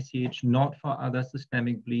for ICH, not for other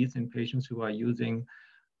systemic bleeds in patients who are using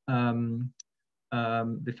the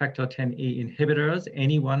factor 10A inhibitors,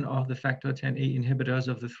 any one of the factor 10A inhibitors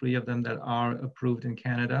of the 3 of them that are approved in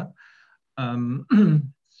Canada.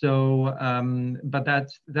 But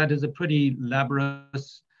that is a pretty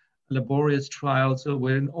laborious trial. So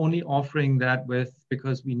we're only offering that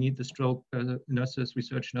because we need the stroke nurses,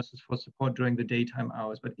 research nurses for support during the daytime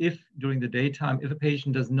hours. But if during the daytime, if a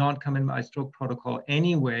patient does not come in my stroke protocol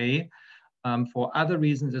anyway, for other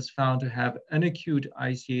reasons is found to have an acute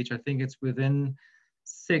ICH, I think it's within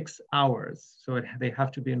 6 hours. So they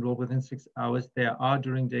have to be enrolled within 6 hours. There are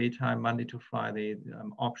during daytime, Monday to Friday,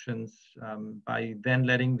 options by then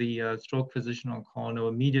letting the stroke physician on call know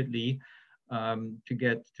immediately to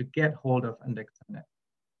get hold of Andexanet.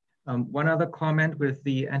 One other comment with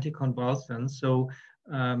the anticonvulsants. So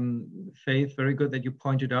Faith, very good that you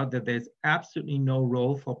pointed out that there's absolutely no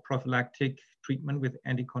role for prophylactic treatment with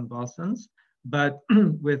anticonvulsants, but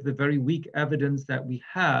with the very weak evidence that we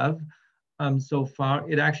have so far,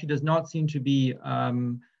 it actually does not seem to be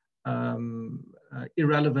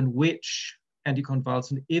irrelevant which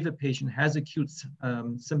anticonvulsant if a patient has acute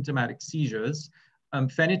symptomatic seizures.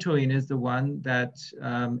 Phenytoin is the one that,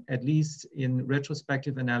 at least in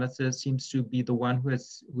retrospective analysis, seems to be the one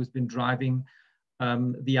who's been driving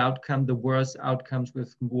the worst outcomes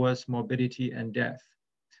with worse morbidity and death.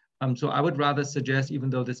 So I would rather suggest,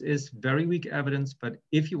 even though this is very weak evidence, but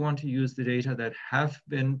if you want to use the data that have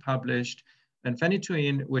been published, then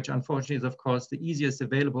phenytoin, which unfortunately is of course the easiest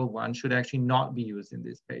available one, should actually not be used in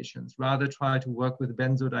these patients. Rather try to work with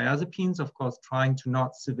benzodiazepines, of course, trying to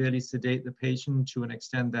not severely sedate the patient to an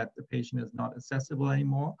extent that the patient is not accessible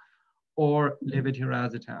anymore, or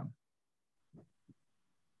levetiracetam.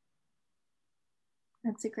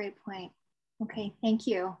 That's a great point. Okay, thank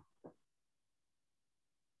you.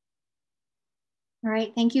 All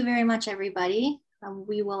right, thank you very much, everybody.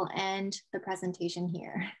 We will end the presentation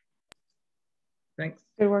here. Thanks.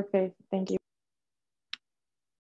 Good work, Faith. Thank you.